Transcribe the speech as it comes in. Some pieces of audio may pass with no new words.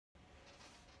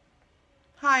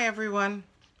Hi everyone,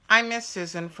 I'm Miss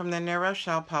Susan from the New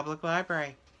Rochelle Public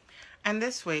Library, and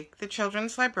this week the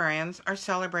children's librarians are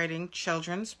celebrating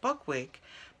Children's Book Week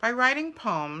by writing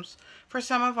poems for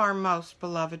some of our most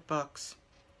beloved books.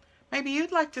 Maybe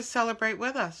you'd like to celebrate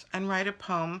with us and write a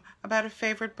poem about a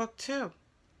favorite book too.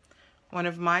 One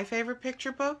of my favorite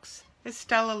picture books is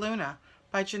Stellaluna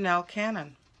by Janelle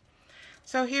Cannon.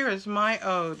 So here is my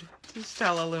ode to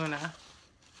Stellaluna.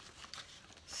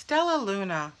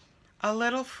 Stellaluna, a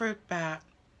little fruit bat,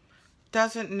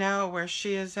 doesn't know where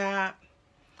she is at.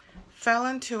 Fell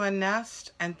into a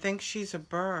nest and thinks she's a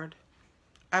bird.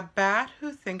 A bat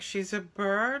who thinks she's a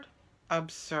bird?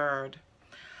 Absurd.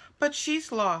 But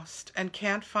she's lost and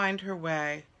can't find her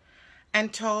way,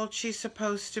 and told she's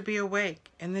supposed to be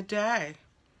awake in the day.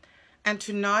 And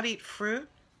to not eat fruit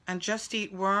and just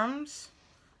eat worms?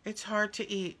 It's hard to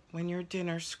eat when your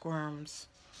dinner squirms.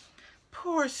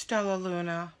 Poor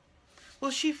Stellaluna. Will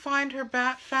she find her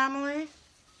bat family?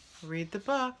 Read the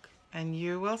book and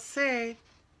you will see.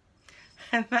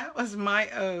 And that was my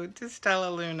ode to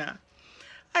Stellaluna.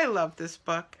 I love this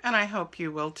book and I hope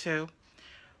you will too.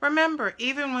 Remember,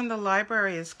 even when the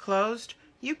library is closed,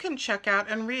 you can check out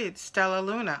and read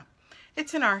Stellaluna.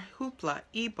 It's in our Hoopla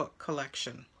ebook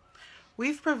collection.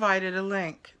 We've provided a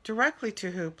link directly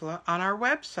to Hoopla on our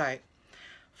website.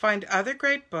 Find other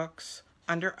great books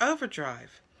under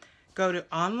Overdrive. Go to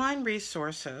Online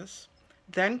Resources,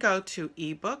 then go to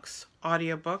eBooks,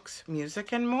 audiobooks,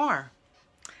 music, and more.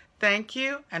 Thank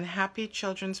you and happy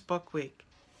Children's Book Week.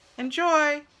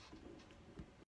 Enjoy!